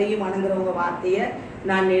 மரத்தையும் கல்லையும் வணங்குறவங்க வார்த்தைய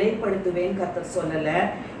நான் நிலைப்படுத்துவேன் கர்த்தர் சொல்லல.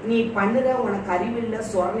 நீ பண்ணுற, உனக்கு அறிவில்லை,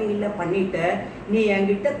 சொரணை இல்லை, பண்ணிட்ட, நீ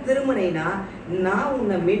என்கிட்ட திரும்பினா நான்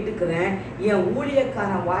உன்னை மீட்டுக்கிறேன். என்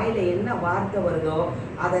ஊழியக்காரன் வாயில என்ன வார்த்தை வருதோ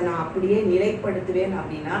அதை நான் அப்படியே நிலைப்படுத்துவேன்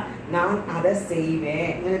அப்படின்னா நான் அதை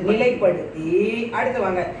செய்வேன். நிலைப்படுத்தி அடுத்து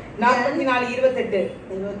வாங்க 44:28.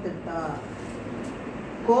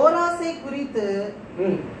 கோராசை குறித்து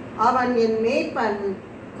அவன் என் மேய்ப்பன்.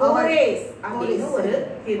 கோரேஸ் அப்படின்னு ஒரு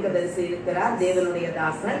தீர்க்கதரிசி இருக்கிறார், தேவனுடைய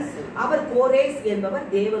தாசன். அவர் கோரேஸ் என்பவர்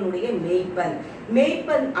தேவனுடைய மேய்ப்பன்.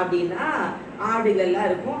 மேய்ப்பன் அப்படின்னா ஆடுகள்லாம்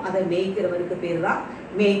இருக்கும், அதை மேய்க்கிறவருக்கு பேர் தான்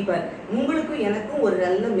மேய்ப்பர். உங்களுக்கும் எனக்கும் ஒரு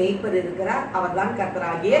நல்ல மேய்ப்பர் இருக்கிறார். அவர் தான்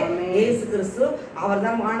கர்த்தராகிய இயேசு கிறிஸ்து. அவர்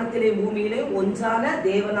தான் வானத்திலே பூமியிலே ஒன்றான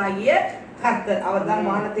தேவனாகிய கர்த்தர். அவர் தான்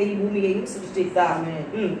வானத்தையும் பூமியையும் சிருஷ்டித்தார்.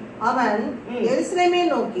 அவன் எருசலேமை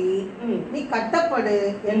நோக்கி நீ கட்டப்படு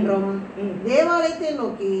என்றும் தேவாலயத்தை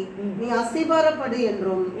நோக்கி நீ அஸ்திபாரப்படு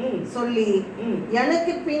என்றும் சொல்லி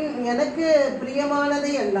எனக்கு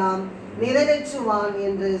பிரியமானதை எல்லாம் நிறைவேற்றுவான்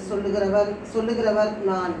என்று சொல்லுகிறவர்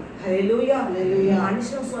நான். ஹல்லேலூயா, ஹல்லேலூயா.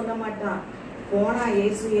 மனுஷன் சொல்ல மாட்டான், போனா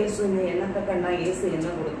இயேசு இயேசுன்னு என்னத்தை கண்டா இயேசு என்ன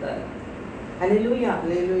கொடுத்தாரு. ஹல்லேலூயா.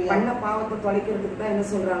 பண்ண பாவத்தை தொலைக்கிறதுக்கு தான் என்ன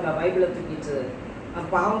சொல்றாங்க, பைபிளை தூக்கிட்டு.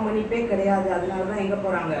 பாவம் மன்னிப்பே கிடையாது, அதனாலதான் எங்க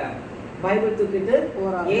போறாங்க, பைபிள் தூக்கிட்டு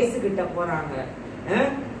இயேசு கிட்ட போறாங்க.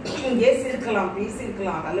 இயேசு இருக்கலாம்,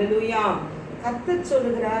 பேசியிருக்கலாம். ஹல்லேலூயா. கர்த்தர்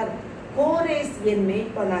சொல்லுகிறார், கோரேஸ் என்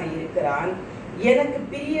மேய்ப்பனாய் இருக்கிறான், எனக்கு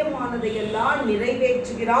பிரியமானதை எல்லாம்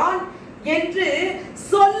நிறைவேற்றுகிறான் என்று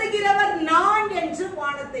சொல்லுகிறவர் நான் என்று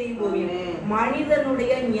வானத்தையும் பூமியும்.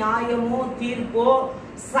 மனிதனுடைய நியாயமோ தீர்ப்போ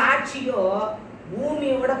சாட்சியோ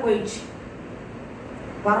பூமியோட போயிடுச்சு.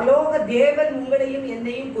 பரலோக தேவன் உங்களையும்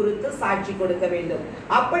என்னையும் குறித்து சாட்சி கொடுக்க வேண்டும்.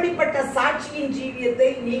 அப்படிப்பட்ட சாட்சியின் ஜீவியத்தை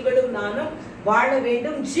நீங்களும் நானும் வாழ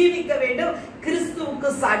வேண்டும், ஜீவிக்க வேண்டும், கிறிஸ்துவுக்கு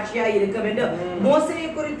சாட்சியா இருக்க வேண்டும். மோசேயை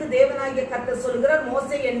குறித்து தேவனாகிய கர்த்தர் சொல்கிறார்,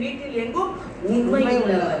 மோசே என் வீட்டில் எங்கும் உண்மை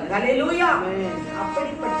உள்ளவர். ஹல்லேலூயா.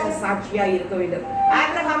 அப்படிப்பட்ட சாட்சியா இருக்க வேண்டும்.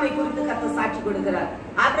 ஆபிரகாமை குறித்து கர்த்தர் சாட்சி கொடுக்கிறார்.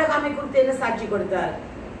 ஆபிரகாமை குறித்து என்ன சாட்சி கொடுத்தார்?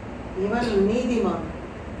 இவன் நீதிமான்,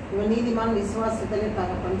 இவன் நீதிமான், விசுவாசத்திலே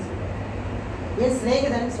தகப்பன் சொல்றார். என்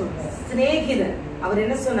சிநேகிதன் சொல்றார். சிநேகிதன், அவர்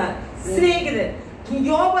என்ன சொன்னார்? சிநேகிதன்.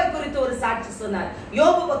 யோபை குறித்து ஒரு சாட்சி சொன்னார்.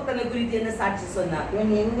 யோபு பக்தனை குறித்து என்ன சாட்சி சொன்னார்?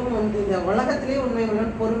 இவன் எங்கும் இந்த உலகத்திலே உண்மை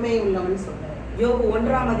உள்ளவன், பொறுமை உள்ளவன் சொல்றார். யோபு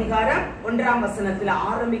 1:1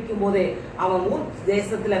 ஆரம்பிக்கும் போதே அவன் ஊர்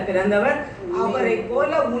தேசத்துல பிறந்தவர், அவரை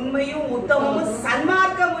போல உண்மையும் உத்தமமும்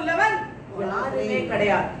சன்மார்க்கம் உள்ளவன் யாருமே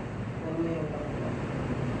கிடையாது.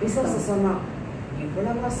 பிசாசு சொன்னான்,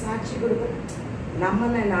 இவ்வளவா சாட்சி கொடுக்க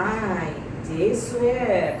நம்மனா ஜேசுவே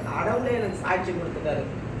கடவுளே எனக்கு சாட்சி கொடுத்துட்டாரு.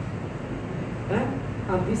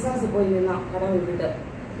 பிசாசு போய் நின்னான் கடவுள் கிட்ட,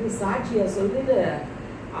 நீ சாட்சியா சொல்லிட்டு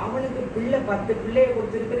அவனுக்கு பிள்ளை 10 பிள்ளைய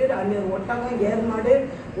கொடுத்துருக்கிறீர். அன்னைய ஒட்டகம் ஏர்மாடு,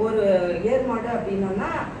 ஒரு ஏர்மாடு அப்படின்னா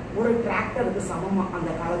ஒரு டிராக்டருக்கு சமமா அந்த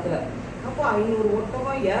காலத்துல. அப்போ 500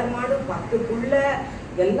 ஒட்டகம், ஏர்மாடு, 10 பிள்ளை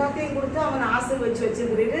எல்லாத்தையும் கொடுத்து அவன் ஆசீர்வதிச்சு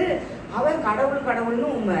வச்சிருக்கிறீரு. அவன் கடவுள் கடவுள்னு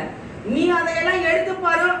உண்மை. நீ அதையெல்லாம் எடுத்து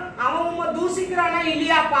பாரு, அவன் உண்மை தூசிக்கிறானா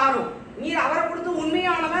இல்லையா பாரு. நீ அவரை கொடுத்து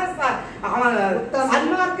உண்மையானவன், அவன்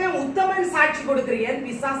சன்மார்க்க உத்தமன் சாட்சி கொடுக்கிறேன்.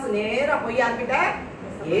 பிசாசு நேரா பொய்யார்கிட்ட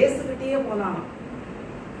இயேசுகிட்டயே போனான்.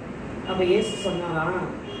 அப்ப இயேசு சொன்னாலாம்,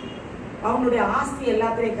 அவனுடைய ஆஸ்தி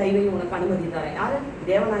எல்லாத்திலையும் கைவையும் உனக்கு அனுமதி தரேன். யாரு?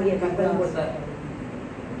 தேவனாகிய கர்த்தர் கொடுத்தார்.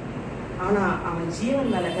 ஆனா அவன்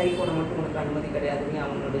ஜீவன் மேல கை போட மட்டும் உனக்கு அனுமதி கிடையாது. நீ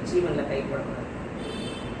அவனோட ஜீவன்ல கை போடக்கூடாது.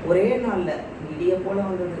 ஒரே நாள்ல இடிய போல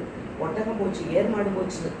வந்தது. ஒட்டகம் போச்சு, ஏர்மாடு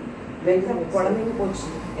போச்சு, குழந்தைங்க போச்சு,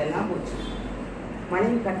 எல்லாம் போச்சு.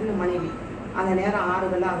 மனைவி கட்டின மனைவி அந்த நேரம்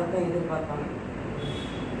ஆறுதலாக அதைத்தான் எதிர்பார்ப்பாங்க.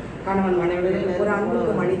 கணவன் மனைவி ஒரு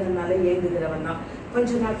அன்புக்கு மனிதனால ஏங்குகிறவன் தான்.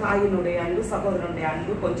 கொஞ்ச நாள் தாயினுடைய அன்பு, சகோதரனுடைய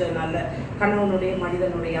அன்பு, கொஞ்ச நாள்ல கணவனுடைய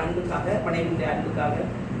மனிதனுடைய அன்புக்காக, மனைவியுடைய அன்புக்காக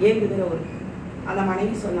ஏங்குகிற ஒரு அந்த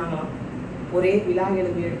மனைவி சொன்னாங்களாம். ஒரே விழா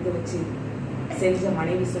எலும்பு எடுத்து வச்சு செஞ்ச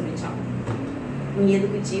மனைவி சொல்லிச்சான், நீ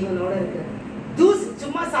எதுக்கு ஜீவனோட இருக்க? தூசி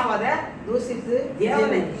சும்மா சாவாத, தூசித்து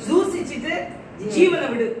தேவனை தூசிச்சுட்டு ஜீவனை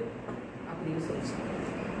விடு அப்படின்னு சொல்லிச்சான்.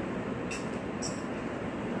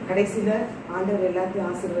 கடைசியில ஆண்டவர் எல்லாத்தையும்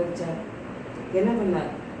ஆசீர்வதிச்சார். என்ன பண்ணார்?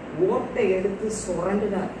 ஓட்டை எடுத்து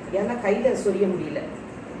சுரண்டுனார். ஏன்னா கையில சொரிய முடியல.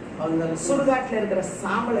 சுடுகாட்டுல இருக்கிற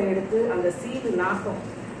சாம்பலை எடுத்து அந்த சீது நாக்கம்,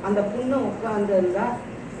 அந்த புண்ணை உட்கார்ந்து இருந்தா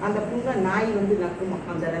அந்த புண்ணை நாய் வந்து நக்குமா,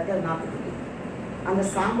 அந்த இடத்துல நாக்குது. அந்த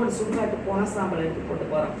சாம்பல் சுடுகாட்டு போன சாம்பல் எடுத்து போட்டு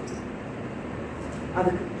போறான்.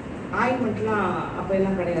 அதுக்கு ஆயின்மெண்ட்லாம் அப்ப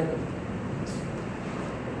எல்லாம் கிடையாது,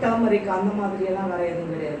 டர்மரிக் அந்த மாதிரி எல்லாம் வேற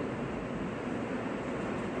எதுவும் கிடையாது.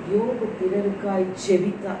 யோபு பிறருக்காய்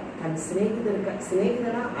ஜெபித்தா, தன்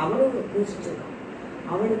சிநேகிதனா அவனும் பூசிச்சிருக்கான்,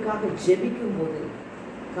 அவனுக்காக ஜெபிக்கும் போது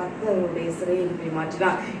கர்த்தருடைய சிறையிருப்பை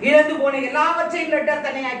மாற்றினார். இழந்து போன எல்லாவற்றையும்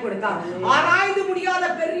இரட்டத்தனையாய் கொடுத்தார். ஆராய்ந்து முடியாத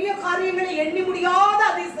பெரிய காரியங்களை, எண்ணி முடியாத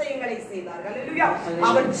அதிசயங்களை செய்தார்கள். அல்லேலூயா.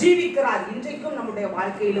 அவர் ஜீவிக்கிறார். இன்றைக்கும் நம்முடைய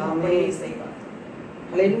வாழ்க்கையிலும் அப்படியே செய்வார்.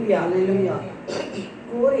 அல்லேலூயா, அல்லேலூயா.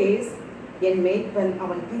 கோரேஸ் என் மேய்ப்பன்,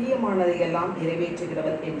 அவன் பிரியமானதை எல்லாம்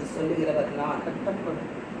நிறைவேற்றுகிறவர் என்று சொல்லுகிறவர் நான்.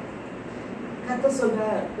 கர்த்தர்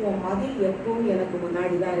சொல்றார், உன் மதில் எப்பவும் எனக்கு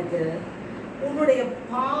முன்னாடிதான் இருக்கு. உன்னுடைய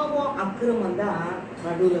பாவம் அக்கிரமம் தான்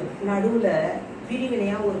நடுவுல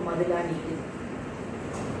பிரிவினையா ஒரு மதிலா நீக்குது.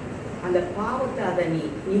 அந்த பாவத்தை அதை நீ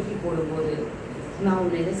நீக்கி போடும்போது நான்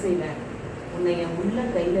உன்னை என்ன செய்வேன்? உன்னை என் உள்ள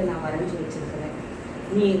கையில நான் வரைஞ்சி வச்சிருக்கிறேன்.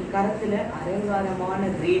 நீ கரத்துல அலங்காரமான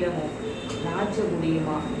கிரீடமும் ராஜ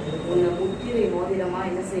முடியுமா, உன்னை முத்திரை மோதிரமா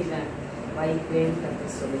என்ன செய்வேன்? வைப்பேன்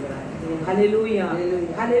கர்த்தர் சொல்லுகிறார். ஹல்லேலூயா,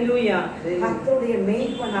 ஹல்லேலூயா. கர்த்தருடைய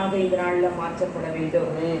மேய்ப்பனாக இந்த நாள்ல மாற்றப்பட வேண்டும்.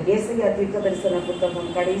 ஏசாயா தீர்க்கதரிசன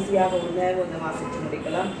புத்தகம் கடைசியாக ஒன்று வாசிச்சு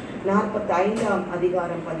முடிக்கலாம். 45ஆம்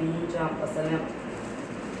அதிகாரம் 13ஆம் வசனம்.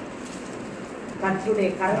 கர்த்தருடைய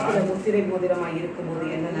கரத்துல முத்திரை மோதிரமாய் இருக்கும்போது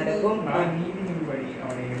என்ன நடக்கும்?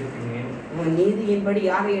 நீதியின்படி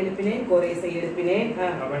யாரை எழுப்பினேன்? கோரேசை எழுப்பினேன்.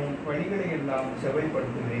 அவன் வழிகளை எல்லாம்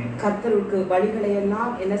செவைப்படுத்துவேன். கர்த்தருக்கு வழிகளை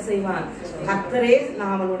எல்லாம் என்ன செய்வான்? கர்த்தரே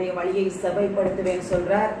நான் அவனுடைய வழியை செவைப்படுத்துவேன்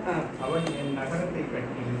சொல்றார். அவன் என்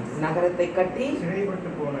நகரத்தை கட்டி சிறைப்பட்டு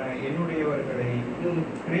போன என்னுடையவர்களை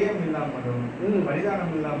கிரயம் இல்லாமலும்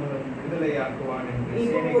பரிதானம் இல்லாமலும் விடுதலையாக்குவான் என்று.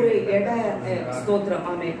 இப்போ ஒரு இட ஸ்தோத்திரம்.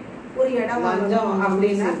 ஆமே, ஒரு இடம் வாங்கணும்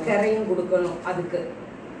அப்படின்னா கிரையம் கொடுக்கணும். அதுக்கு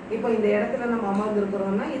இப்போ இந்த இடத்துல நம்ம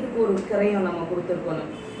அமர்ந்துருக்கிறோம்னா இதுக்கு ஒரு கிரையம் நம்ம கொடுத்துருக்கணும்.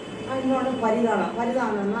 இன்னொன்று பரிதானம்.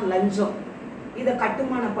 பரிதானம்னா லஞ்சம். இதை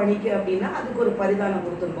கட்டுமான பணிக்கு அப்படின்னா அதுக்கு ஒரு பரிதானம்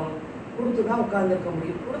கொடுத்துருக்கணும். கொடுத்து தான் உட்கார்ந்துருக்க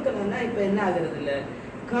முடியும். கொடுக்கணும்னா இப்போ என்ன ஆகுறது இல்லை,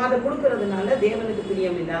 அதை கொடுக்கறதுனால தேவனுக்கு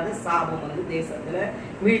பிரியம் இல்லாத சாபம் வந்து தேசத்துல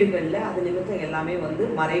வீடுகள்ல அது நிமித்தம் எல்லாமே வந்து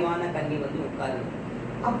மறைவான கண்ணி வந்து உட்காருது.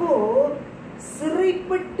 அப்போ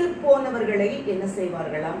சிறைப்பட்டு போனவர்களை என்ன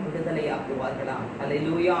செய்வார்களாம்? விடுதலையாக்குவார்களாம்.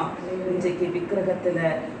 அல்லேலூயா. இன்றைக்கு விக்கிரகத்துல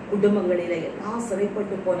குடும்பங்களில எல்லாம்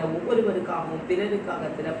சிறைப்பட்டு போன ஒவ்வொருவருக்காகவும்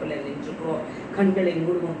பிறருக்காக திறப்பில் நின்றுக்கிறோம். கண்களை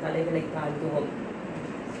மூடுவோம், தலைகளை தாழ்த்துவோம்.